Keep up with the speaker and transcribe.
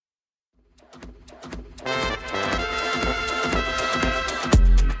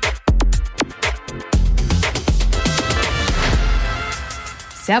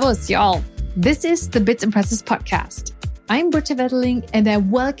Servus, y'all. This is the Bits and Presses podcast. I'm Britta Wetterling, and I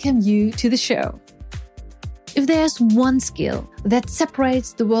welcome you to the show. If there's one skill that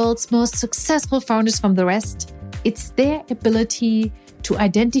separates the world's most successful founders from the rest, it's their ability to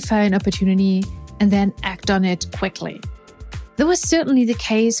identify an opportunity and then act on it quickly. That was certainly the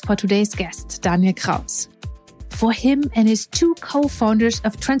case for today's guest, Daniel Kraus. For him and his two co-founders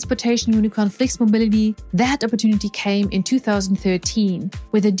of transportation unicorn Flix Mobility, that opportunity came in 2013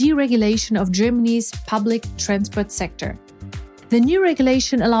 with the deregulation of Germany's public transport sector. The new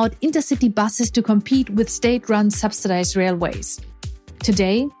regulation allowed intercity buses to compete with state-run subsidized railways.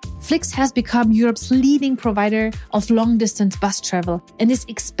 Today, Flix has become Europe's leading provider of long-distance bus travel and is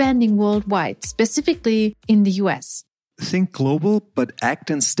expanding worldwide, specifically in the US. Think global, but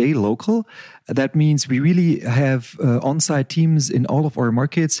act and stay local. That means we really have on-site teams in all of our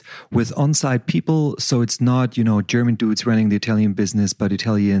markets with on-site people. So it's not, German dudes running the Italian business, but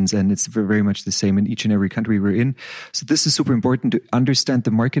Italians. And it's very much the same in each and every country we're in. So this is super important to understand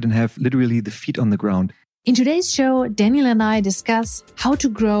the market and have literally the feet on the ground. In today's show, Daniel and I discuss how to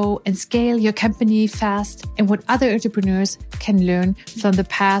grow and scale your company fast and what other entrepreneurs can learn from the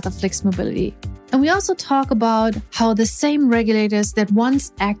path of Flix Mobility. And we also talk about how the same regulators that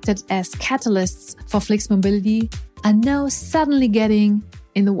once acted as catalysts for Flix Mobility are now suddenly getting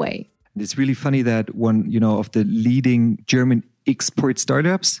in the way. It's really funny that one, of the leading German export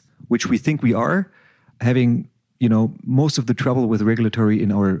startups, which we think we are, having most of the trouble with regulatory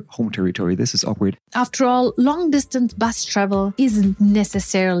in our home territory. This is awkward. After all, long-distance bus travel isn't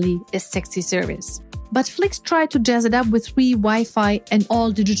necessarily a sexy service. But Flix tried to jazz it up with free Wi-Fi and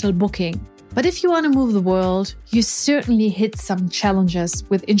all digital booking. But if you want to move the world, you certainly hit some challenges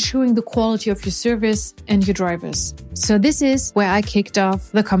with ensuring the quality of your service and your drivers. So this is where I kicked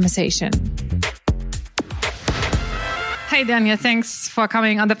off the conversation. Hey, Daniel, thanks for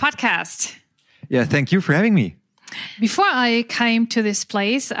coming on the podcast. Yeah, thank you for having me. Before I came to this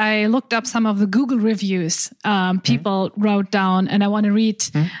place, I looked up some of the Google reviews people wrote down, and I want to read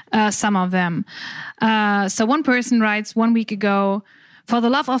some of them. So one person writes 1 week ago, "For the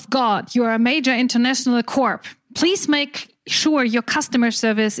love of God, you are a major international corp. Please make sure your customer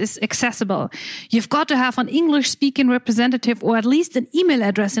service is accessible. You've got to have an English-speaking representative or at least an email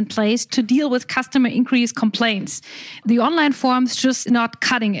address in place to deal with customer inquiries complaints. The online forms just not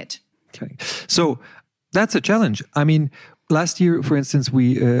cutting it." Okay. So that's a challenge. I mean, last year, for instance,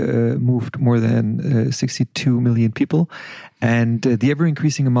 we moved more than 62 million people. And the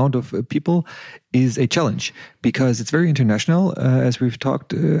ever-increasing amount of people is a challenge because it's very international, as we've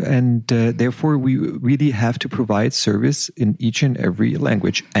talked. And therefore, we really have to provide service in each and every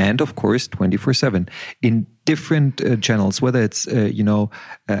language. And, of course, 24/7 in different channels, whether it's,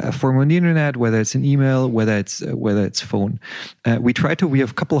 a form on the internet, whether it's an email, whether it's phone. We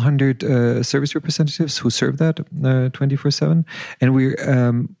have a couple hundred service representatives who serve that 24/7. And we're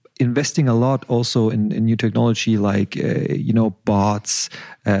investing a lot also in new technology like, bots,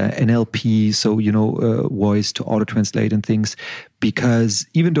 NLP, so, voice to auto-translate and things, because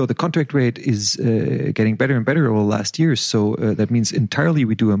even though the contract rate is getting better and better over the last years, so that means entirely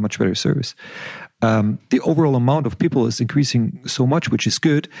we do a much better service. The overall amount of people is increasing so much, which is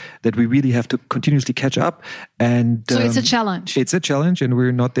good, that we really have to continuously catch up. And so it's a challenge. It's a challenge, and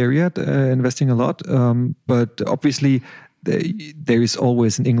we're not there yet, investing a lot. But obviously, there is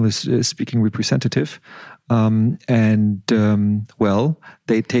always an English-speaking representative.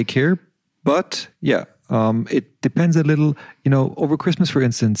 They take care. But it depends a little, over Christmas, for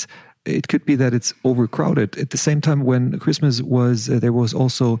instance, it could be that it's overcrowded. At the same time, when Christmas was, there was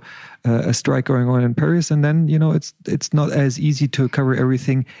also a strike going on in Paris. And then, it's not as easy to cover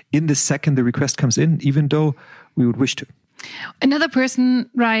everything in the second the request comes in, even though we would wish to. Another person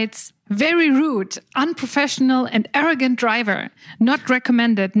writes, "Very rude, unprofessional and arrogant driver. Not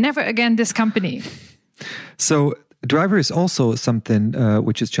recommended. Never again this company." So driver is also something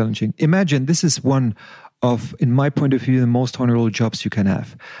which is challenging. Imagine this is one of, in my point of view, the most honorable jobs you can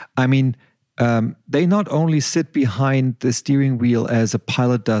have. I mean, they not only sit behind the steering wheel as a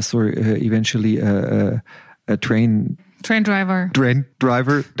pilot does, or eventually a train driver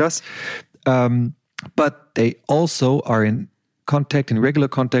does, but they also are in regular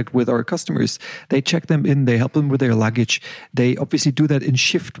contact with our customers. They check them in, they help them with their luggage. They obviously do that in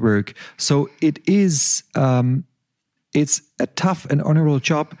shift work. So it is, it's a tough and honorable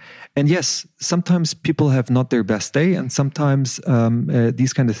job. And yes, sometimes people have not their best day, and sometimes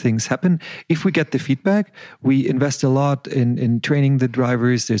these kind of things happen. If we get the feedback, we invest a lot in training the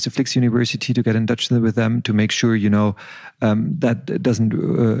drivers. There's a Flix University to get in touch with them to make sure, that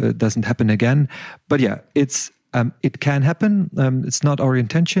doesn't happen again. But yeah, it's It can happen. It's not our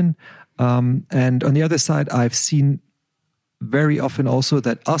intention. And on the other side, I've seen very often also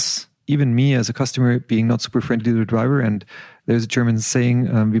that even me as a customer, being not super friendly to the driver. And there's a German saying,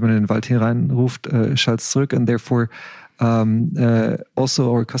 wie man in den Wald hineinruft, schalt's zurück. And therefore,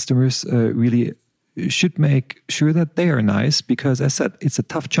 also our customers really should make sure that they are nice, because as I said, it's a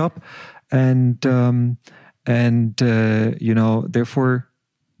tough job. And therefore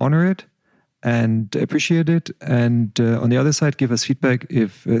honor it and appreciate it. And on the other side, give us feedback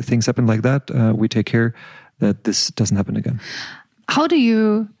if things happen like that. We take care that this doesn't happen again. How do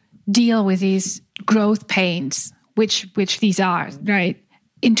you deal with these growth pains, which these are, right,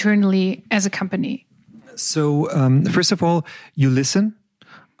 internally as a company? So first of all, you listen.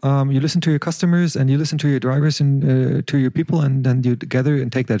 You listen to your customers and you listen to your drivers and to your people, and then you gather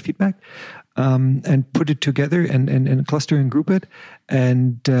and take that feedback and put it together and cluster and group it.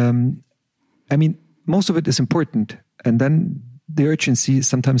 And most of it is important. And then the urgency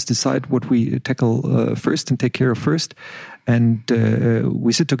sometimes decide what we tackle first and take care of first. And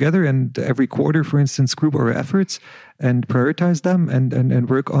we sit together and every quarter, for instance, group our efforts and prioritize them and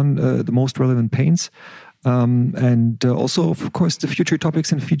work on the most relevant pains. And also, of course, the future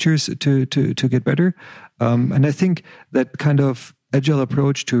topics and features to get better. And I think that kind of agile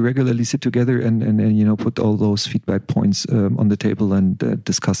approach to regularly sit together and put all those feedback points on the table and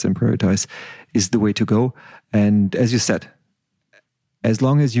discuss and prioritize is the way to go. And as you said, as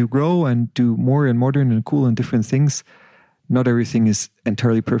long as you grow and do more and modern and cool and different things, not everything is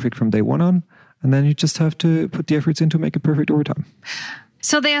entirely perfect from day one on. And then you just have to put the efforts in to make it perfect over time.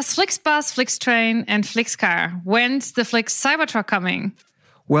 So there's FlixBus, FlixTrain, and FlixCar. When's the Flix Cybertruck coming?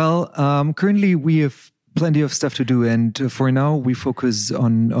 Well, currently we have plenty of stuff to do. And for now, we focus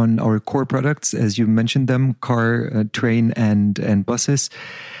on our core products, as you mentioned them, car, train, and buses.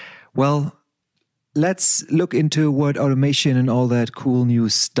 Well, let's look into what automation and all that cool new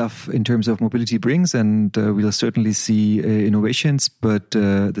stuff in terms of mobility brings. And we'll certainly see innovations, but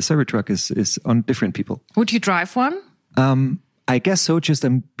the Cybertruck is on different people. Would you drive one? I guess so, just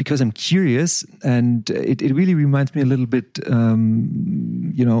because I'm curious, and it really reminds me a little bit, do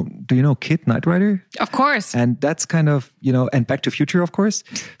you know KITT, Knight Rider? Of course. And that's kind of, and Back to Future, of course.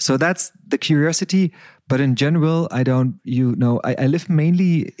 So that's the curiosity. But in general, I live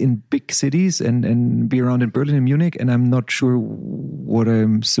mainly in big cities and be around in Berlin and Munich, and I'm not sure what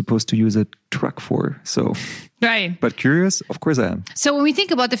I'm supposed to use a truck for. So, right. But curious, of course I am. So when we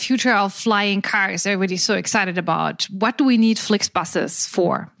think about the future of flying cars, everybody's so excited about, what do we need FlixBuses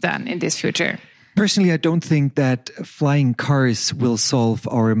for then in this future? Personally, I don't think that flying cars will solve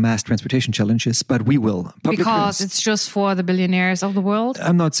our mass transportation challenges, but we will. Because it's just for the billionaires of the world?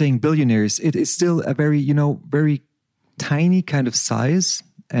 I'm not saying billionaires. It is still a very, very tiny kind of size.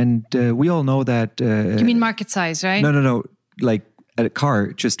 And we all know that... you mean market size, right? No. Like a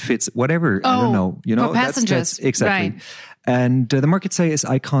car just fits whatever. I don't know. For passengers. That's exactly. Right. And the market size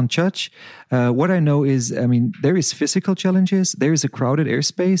I can't judge. What I know is, there is physical challenges, there is a crowded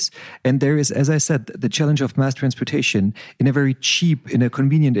airspace, and there is, as I said, the challenge of mass transportation in a very cheap, in a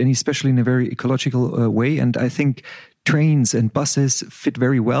convenient, and especially in a very ecological way. And I think trains and buses fit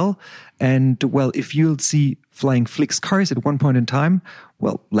very well. And well, if you'll see flying Flix cars at one point in time,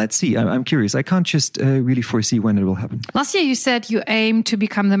 well, let's see. I'm curious. I can't just really foresee when it will happen. Last year, you said you aim to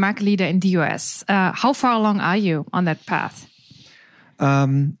become the market leader in the US. How far along are you on that path?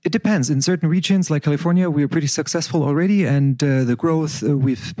 It depends. In certain regions like California, we are pretty successful already, and the growth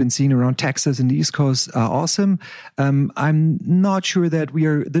we've been seeing around Texas and the East Coast are awesome. I'm not sure that we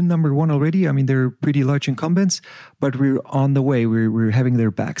are the number one already. They're pretty large incumbents, but we're on the way. We're having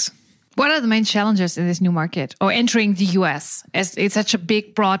their backs. What are the main challenges in this new market or entering the US? As it's such a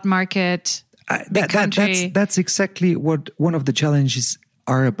big, broad market, big country. That's exactly what one of the challenges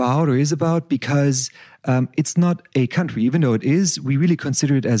are about or is about, because it's not a country, even though it is. We really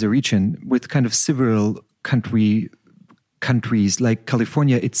consider it as a region with kind of several countries like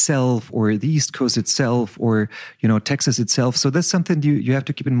California itself or the East Coast itself or, Texas itself. So that's something you have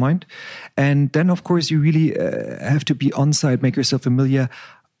to keep in mind. And then, of course, you really have to be on site, make yourself familiar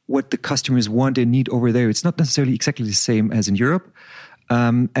what the customers want and need over there. It's not necessarily exactly the same as in Europe.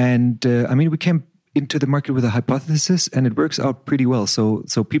 We came into the market with a hypothesis and it works out pretty well. So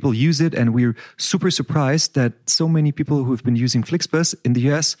people use it, and we're super surprised that so many people who have been using FlixBus in the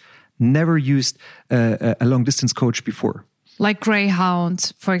US never used a long distance coach before. Like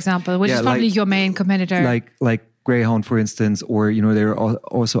Greyhound, for example, which is probably your main competitor. Like Greyhound, for instance, or, there are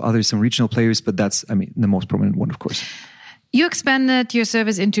also some regional players, but that's, the most prominent one, of course. You expanded your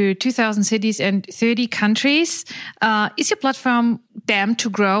service into 2,000 cities and 30 countries. Is your platform damned to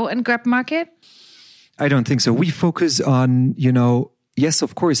grow and grab market? I don't think so. We focus on, yes,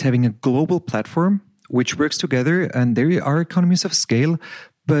 of course, having a global platform which works together, and there are economies of scale,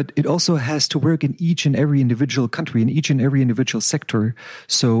 but it also has to work in each and every individual country, in each and every individual sector.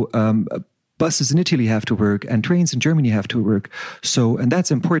 So buses in Italy have to work, and trains in Germany have to work. So, and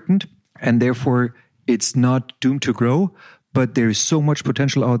that's important, and therefore it's not doomed to grow. But there is so much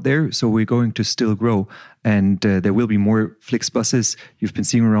potential out there, so we're going to still grow. And there will be more Flixbuses you've been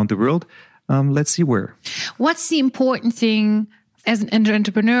seeing around the world. Let's see where. What's the important thing as an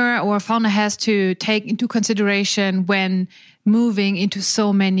entrepreneur or a founder has to take into consideration when moving into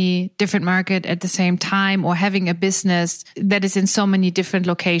so many different markets at the same time, or having a business that is in so many different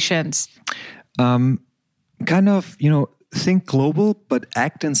locations? Think global, but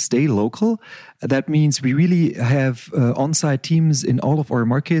act and stay local. That means we really have on-site teams in all of our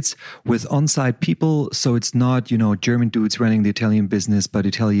markets with on-site people. So it's not, German dudes running the Italian business, but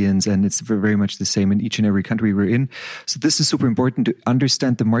Italians. And it's very much the same in each and every country we're in. So this is super important to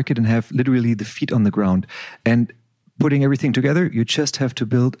understand the market and have literally the feet on the ground. And putting everything together, you just have to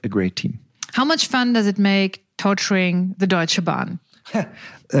build a great team. How much fun does it make torturing the Deutsche Bahn?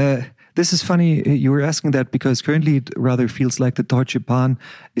 This is funny. You were asking that because currently it rather feels like the Deutsche Bahn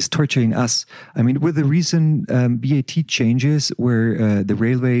is torturing us. I mean, with the recent BAT changes where the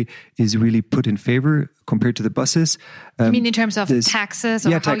railway is really put in favor compared to the buses. You mean in terms of taxes?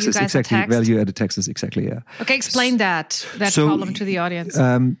 Or taxes, you guys exactly. Are taxed? Value-added taxes, exactly, yeah. Okay, explain that problem to the audience.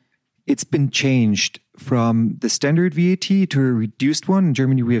 It's been changed from the standard VAT to a reduced one. In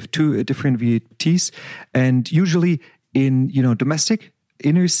Germany, we have two different VATs. And usually in, domestic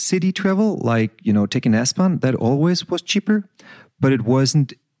inner city travel, like, taking S-Bahn, that always was cheaper, but it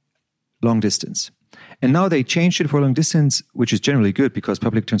wasn't long distance. And now they changed it for long distance, which is generally good because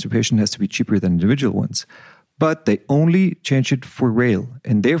public transportation has to be cheaper than individual ones. But they only changed it for rail.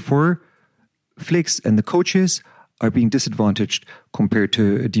 And therefore, Flix and the coaches are being disadvantaged compared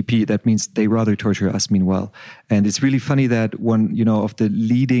to DP. That means they rather torture us meanwhile. And it's really funny that one, of the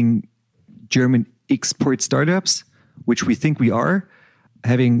leading German export startups, which we think we are,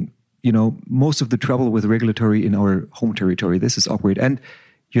 having, most of the trouble with regulatory in our home territory. This is awkward. And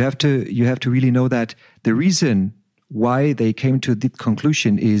you have to really know that the reason why they came to the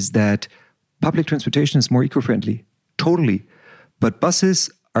conclusion is that public transportation is more eco-friendly. Totally. But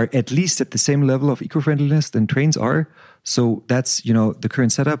buses are at least at the same level of eco-friendliness than trains are. So that's, the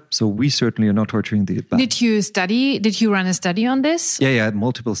current setup. So we certainly are not torturing the Bahn. Did you run a study on this? Yeah,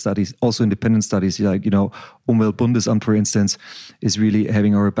 multiple studies, also independent studies. Like, Umweltbundesamt, for instance, is really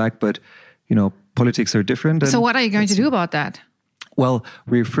having our back. But, politics are different. So what are you going to do about that? Well,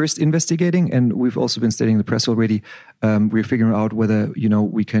 we're first investigating, and we've also been studying the press already. We're figuring out whether,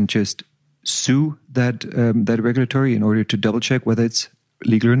 we can just sue that regulatory in order to double check whether it's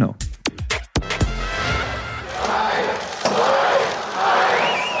legal or no.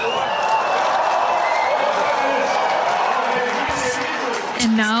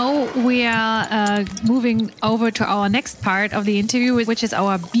 And now we are moving over to our next part of the interview, which is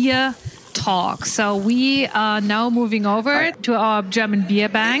our beer talk. So we are now moving over to our German beer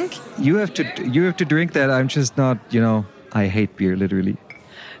bank. You have to drink that. I'm just not, I hate beer, literally.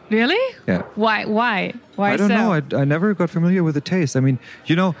 Really? Yeah. Why? I don't know. I never got familiar with the taste. I mean,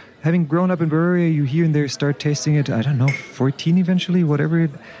 having grown up in Bavaria, you here and there start tasting it. I don't know, 14 eventually, whatever.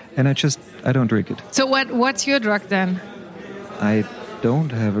 And I don't drink it. So what's your drug then? I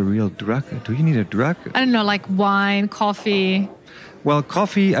don't have a real drug. Do you need a drug? I don't know, like wine, coffee. Well,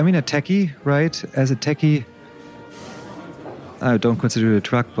 coffee, a techie, right? As a techie, I don't consider it a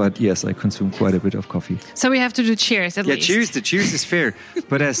drug, but yes, I consume quite a bit of coffee. So we have to do cheers at least. Yeah, cheers. The cheers is fair.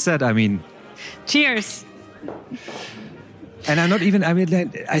 But as said, cheers. And I'm not even,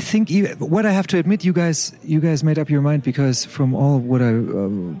 I think what I have to admit, you guys made up your mind because from all what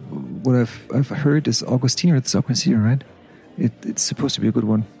I've heard is Augustiner. It's Augustiner, right? It's supposed to be a good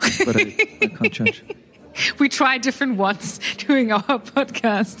one, but I can't judge. We try different ones during our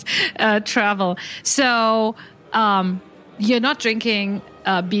podcast travel. So you're not drinking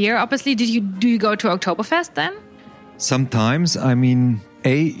beer, obviously. Do you go to Oktoberfest then? Sometimes.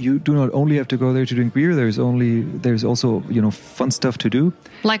 You do not only have to go there to drink beer. There's also fun stuff to do.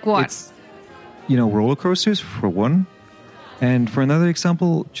 Like what? It's, roller coasters for one, and for another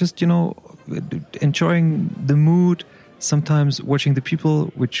example, just enjoying the mood. Sometimes watching the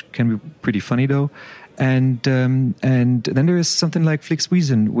people, which can be pretty funny though. And then there is something like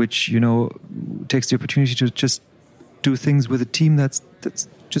Flixwiesen, which takes the opportunity to just do things with a team that's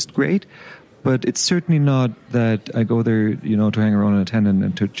just great. But it's certainly not that I go there, to hang around in a tent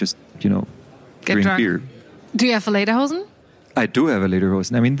and to just get drink drunk. beer. Do you have a lederhosen? I do have a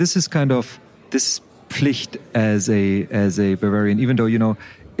lederhosen. This is Pflicht as a Bavarian, even though,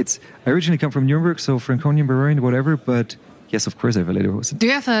 I originally come from Nuremberg, so Franconian, Bavarian, whatever, but yes, of course I have a Lederhosen. Do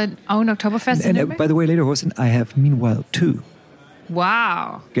you have an own Oktoberfest in Nuremberg? By the way, Lederhosen, I have meanwhile 2.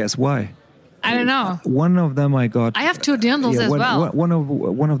 Wow. Guess why? I don't know. One of them I got. I have 2 dirndls as well.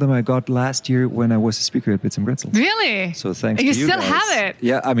 One of them I got last year when I was a speaker at Bits and Pretzels. Really? So thanks you to you still guys. have it?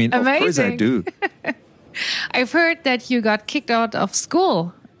 Yeah, I mean, Amazing. Of course I do. I've heard that you got kicked out of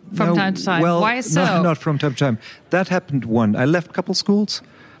school from time to time. Well, Why so? Not from time to time. That happened I left a couple schools.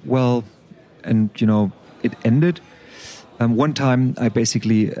 Well, and it ended. One time I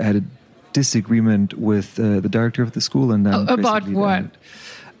basically had a disagreement with the director of the school, and then about what?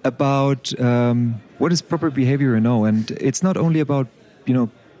 About what is proper behavior or no. And it's not only about,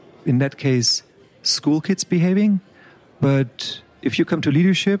 in that case, school kids behaving, but if you come to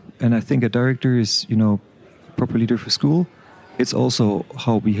leadership, and I think a director is, proper leader for school, it's also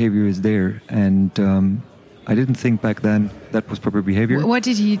how behavior is there. And I didn't think back then that was proper behavior. What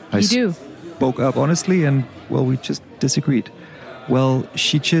did he do? Spoke up honestly, and well, we just disagreed. Well,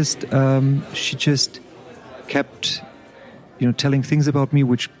 she just kept, telling things about me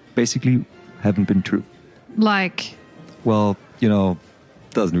which basically haven't been true. Like? Well,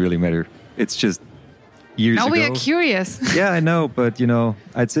 doesn't really matter. It's just years ago. Now we are curious. Yeah, I know, but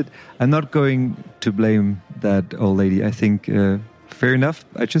I'm not going to blame that old lady. I think fair enough.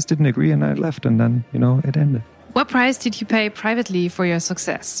 I just didn't agree, and I left, and then it ended. What price did you pay privately for your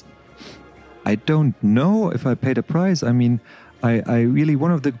success? I don't know if I paid a price. I mean, I really, one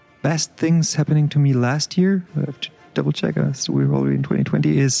of the best things happening to me last year, I have to double check, so we're already in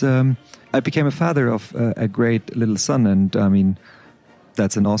 2020, is I became a father of a great little son. And I mean,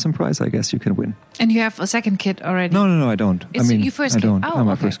 that's an awesome prize, I guess you can win. And you have a second kid already? No, I don't. Your first kid? I don't. Oh, I'm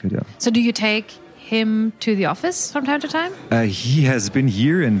my okay. first kid, yeah. So do you take him to the office from time to time? He has been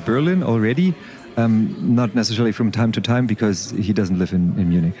here in Berlin already. Not necessarily from time to time, because he doesn't live in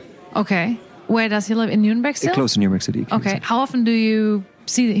Munich. Okay. Where does he live? In Nuremberg still? Close to Nuremberg City. Okay. How often do you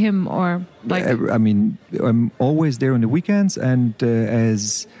see him, or like? I mean, I'm always there on the weekends, and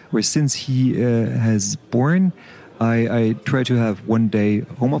since he has born, I try to have 1 day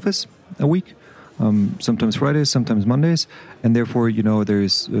home office a week. Sometimes Fridays, sometimes Mondays, and therefore,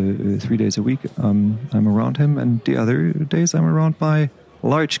 there's 3 days a week I'm around him, and the other days I'm around my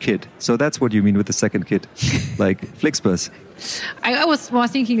large kid. So that's what you mean with the second kid, like Flixbus. I was more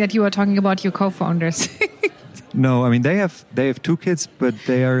thinking that you were talking about your co-founders. No, I mean they have 2 kids, but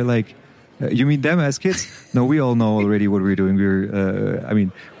they are like. You mean them as kids? No, we all know already what we're doing.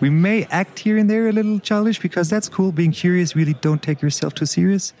 We may act here and there a little childish, because that's cool. Being curious, really don't take yourself too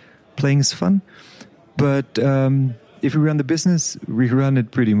serious. Playing is fun. But if we run the business, we run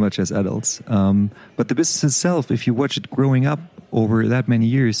it pretty much as adults. But the business itself, if you watch it growing up over that many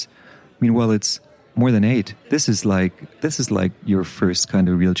years, it's more than 8. This is like your first kind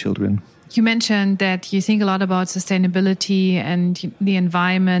of real children. You mentioned that you think a lot about sustainability and the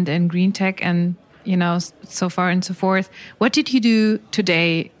environment and green tech and, so far and so forth. What did you do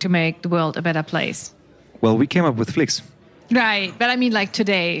today to make the world a better place? Well, we came up with Flix. Right. But I mean, like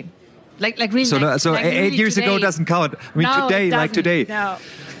today. Like really. So 8 really years today. ago doesn't count. I mean, no, today, like today. No.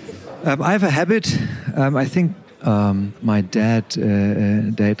 I have a habit. I think my dad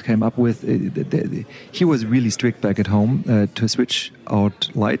came up with. He was really strict back at home to switch out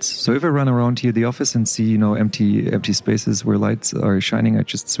lights. So if I run around here the office and see empty spaces where lights are shining, I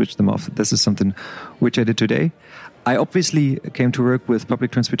just switch them off. This is something which I did today. I obviously came to work with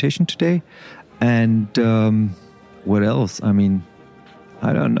public transportation today, and what else? I mean,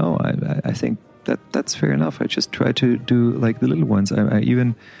 I don't know. I think that's fair enough. I just try to do like the little ones. I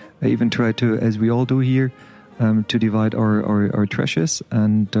even try to, as we all do here, to divide our trashes,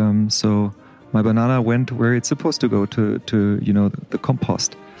 and so my banana went where it's supposed to go, to the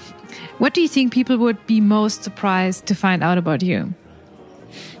compost. What do you think people would be most surprised to find out about you?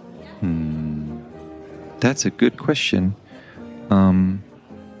 That's a good question.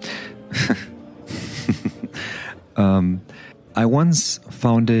 I once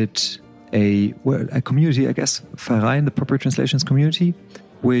founded a community, I guess, Verein, the proper translations community,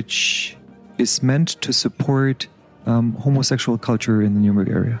 which is meant to support homosexual culture in the Nuremberg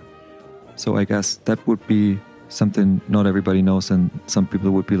area. So I guess that would be something not everybody knows, and some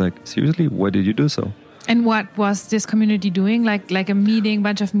people would be like, seriously, why did you do so? And what was this community doing? Like a meeting,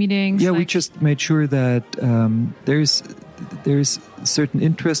 bunch of meetings? Yeah, we just made sure that there's certain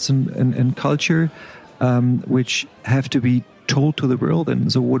interests and culture which have to be told to the world.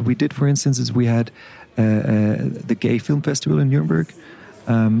 And so what we did, for instance, is we had the Gay Film Festival in Nuremberg,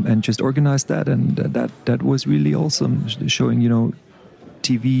 and just organized that, and that was really awesome, showing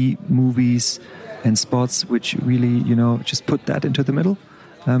TV, movies, and spots, which really, just put that into the middle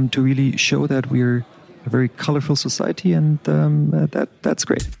to really show that we're a very colorful society, and that's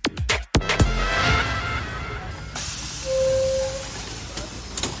great.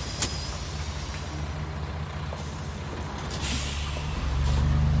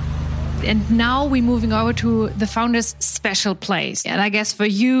 And now we're moving over to the founder's special place. And I guess for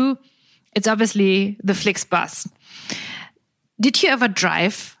you, it's obviously the Flixbus. Did you ever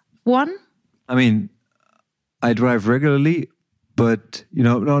drive one? I mean, I drive regularly, but,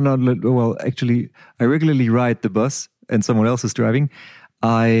 actually, I regularly ride the bus and someone else is driving.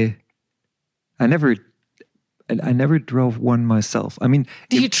 I never drove one myself. I mean,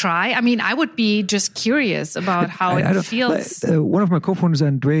 did you try? I mean, I would be just curious about how it feels. One of my co-founders,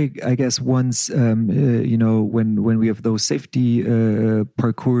 Andre, I guess once, when we have those safety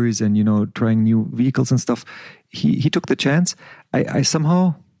parkours and trying new vehicles and stuff, he took the chance. I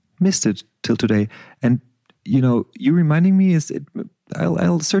somehow missed it till today, and you reminding me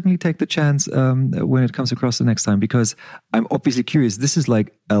I'll certainly take the chance when it comes across the next time, because I'm obviously curious. This is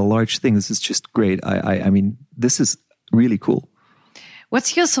like a large thing. This is just great. I mean, this is really cool.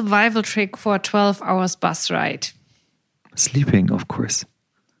 What's your survival trick for a 12 hours bus ride? Sleeping, of course.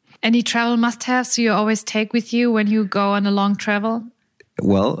 Any travel must-haves you always take with you when you go on a long travel?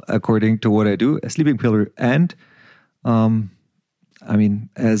 Well, according to what I do, a sleeping pillar and... I mean,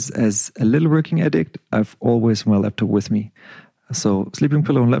 as a little working addict, I've always my laptop with me. So sleeping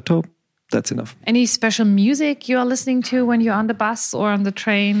pillow and laptop, that's enough. Any special music you are listening to when you're on the bus or on the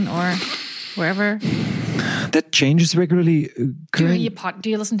train or wherever? That changes regularly. Do you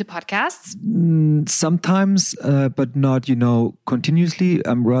listen to podcasts? Sometimes, but not, continuously.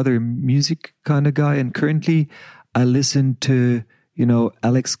 I'm rather a music kind of guy. And currently I listen to,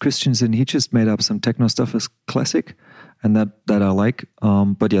 Alex Christensen. He just made up some techno stuff as classic. And that I like.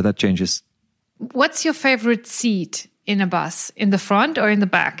 But yeah, that changes. What's your favorite seat in a bus? In the front or in the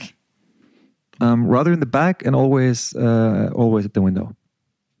back? Rather in the back, and always at the window.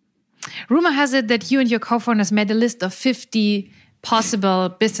 Rumor has it that you and your co-founders made a list of 50 possible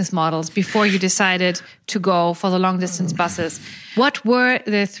business models before you decided to go for the long distance buses. What were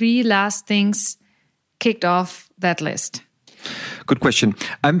the 3 last things kicked off that list? Good question.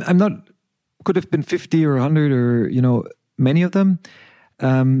 I'm not... Could have been 50 or 100 or, many of them.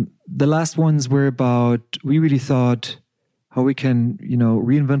 The last ones were about, we really thought how we can,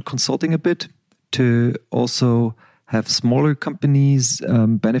 reinvent consulting a bit to also have smaller companies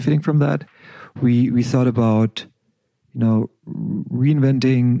benefiting from that. We thought about,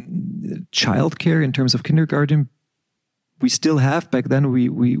 reinventing childcare in terms of kindergarten. We still have. Back then,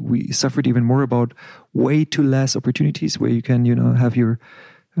 we suffered even more about way too less opportunities where you can, have your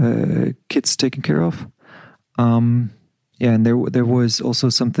kids taken care of. And there was also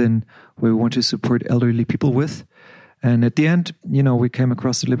something where we want to support elderly people with. And at the end, we came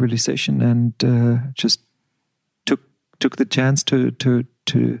across the liberalization and just took the chance to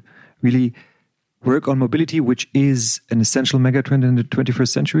really work on mobility, which is an essential megatrend in the 21st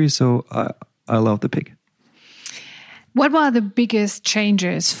century. So I love the pick. What were the biggest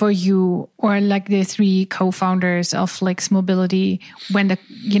changes for you or like the 3 co-founders of Flix Mobility when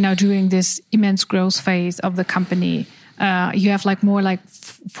during this immense growth phase of the company? You have more like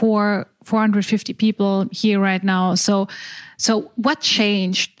 450 people here right now. So what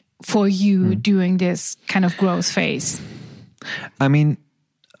changed for you during this kind of growth phase? I mean,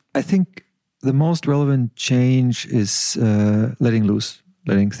 I think the most relevant change is letting loose,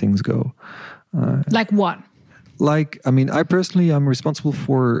 letting things go. Like what? I personally am responsible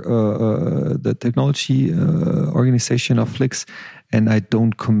for the technology organization of Flix, and I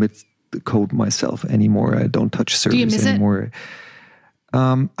don't commit the code myself anymore. I don't touch servers anymore.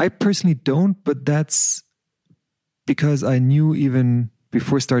 I personally don't, but that's because I knew even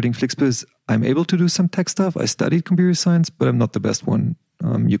before starting Flixbus, I'm able to do some tech stuff. I studied computer science, but I'm not the best one.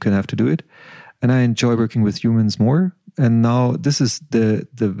 You can have to do it. And I enjoy working with humans more. And now this is the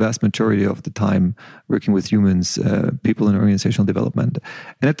vast majority of the time working with humans, people in organizational development.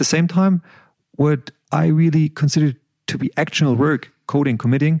 And at the same time, what I really consider to be actionable work, coding,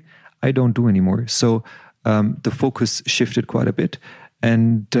 committing, I don't do anymore. So the focus shifted quite a bit.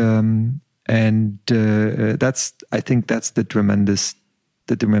 And I think that's the tremendous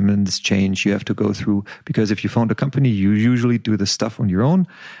change you have to go through, because if you found a company, you usually do the stuff on your own,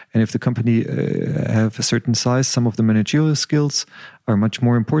 and if the company have a certain size, some of the managerial skills are much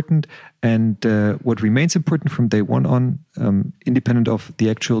more important, and what remains important from day one on, independent of the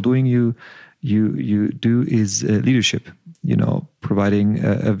actual doing you do, is leadership. providing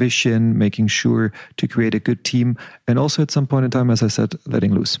a vision, making sure to create a good team, and also at some point in time, as I said,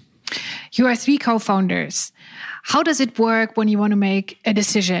 letting loose. You are 3 co-founders. How does it work when you want to make a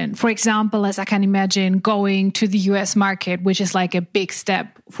decision? For example, as I can imagine, going to the US market, which is like a big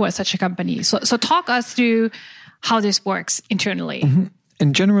step for such a company. So talk us through how this works internally. Mm-hmm.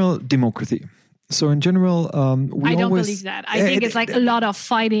 In general, democracy. So in general, I don't believe that. I think it's like a lot of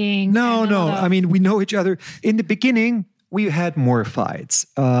fighting. No. I mean, we know each other. In the beginning, we had more fights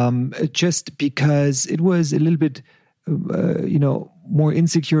just because it was a little bit, more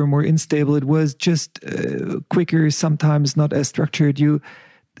insecure, more unstable. It was just quicker, sometimes not as structured.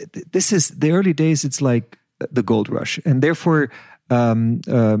 This is the early days. It's like the gold rush, and therefore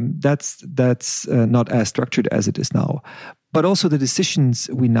that's not as structured as it is now. But also the decisions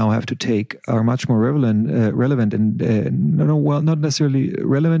we now have to take are much more relevant and not necessarily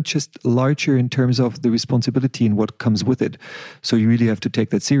relevant, just larger in terms of the responsibility and what comes with it. So you really have to take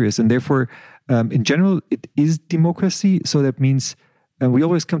that serious. And therefore, in general, it is democracy. So that means we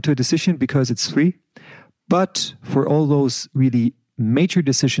always come to a decision because it's free. But for all those really major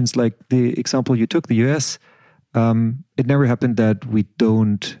decisions, like the example you took, the US, it never happened that we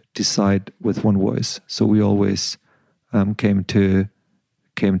don't decide with one voice. So we always came to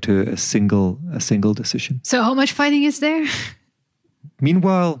a single decision. So how much fighting is there?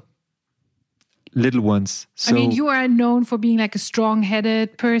 Meanwhile, little ones. So, I mean, you are known for being like a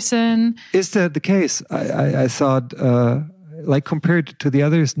strong-headed person. Is that the case? I thought, like compared to the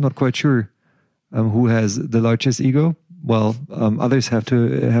others, not quite sure who has the largest ego. Well, others have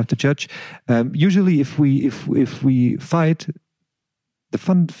to judge. Usually, if we fight, the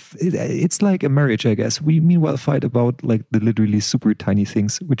fun, it's like a marriage, I guess. We meanwhile fight about like the literally super tiny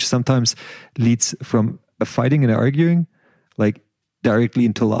things, which sometimes leads from a fighting and arguing, like directly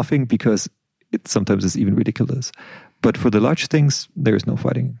into laughing, because it sometimes is even ridiculous. But for the large things, there is no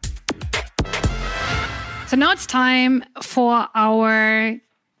fighting. So now it's time for our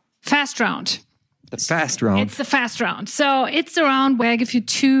fast round. The fast round. It's the fast round. So it's a round where I give you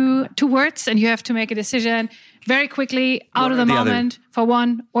two words and you have to make a decision very quickly, out of the moment, for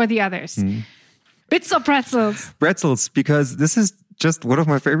one or the others. Bits or pretzels? Pretzels, because this is just one of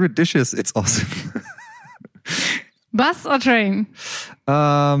my favorite dishes. It's awesome. Bus or train?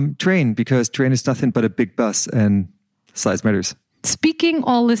 Train, because train is nothing but a big bus and size matters. Speaking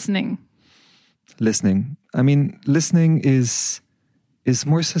or listening? Listening. I mean, listening is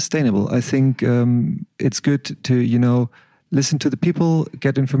more sustainable. I think it's good to, listen to the people,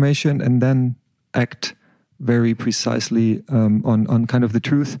 get information, and then act very precisely on kind of the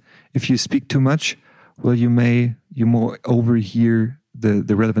truth. If you speak too much, well, you more overhear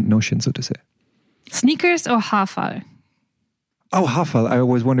the relevant notion, so to say. Sneakers or Haarfall? Oh, Haarfall. I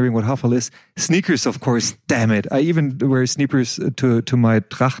was wondering what Haarfall is. Sneakers, of course. Damn it. I even wear sneakers to my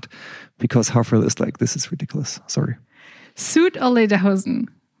Tracht because Haarfall is like, this is ridiculous. Sorry. Suit or Lederhosen?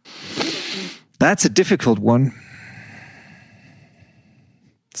 That's a difficult one.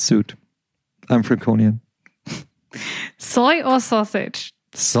 Suit. I'm Franconian. Soy or sausage?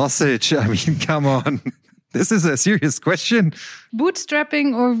 Sausage. I mean, come on. This is a serious question.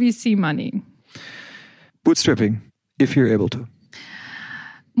 Bootstrapping or VC money? Bootstrapping, if you're able to.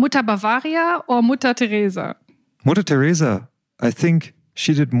 Mutter Bavaria or Mutter Teresa? Mutter Teresa. I think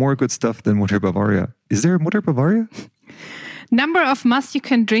she did more good stuff than Mutter Bavaria. Is there a Mutter Bavaria? Number of must you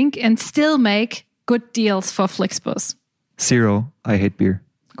can drink and still make good deals for Flixbus? 0. I hate beer.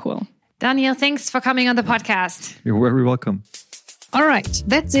 Cool. Daniel, thanks for coming on the podcast. You're very welcome. All right,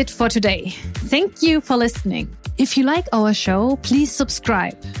 that's it for today. Thank you for listening. If you like our show, please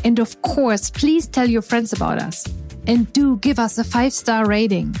subscribe. And of course, please tell your friends about us. And do give us a 5-star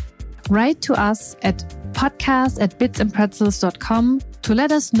rating. Write to us at podcast@bitsandpretzels.com to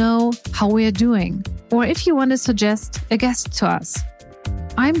let us know how we are doing. Or if you want to suggest a guest to us.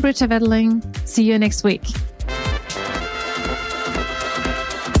 I'm Britta Wedeling. See you next week.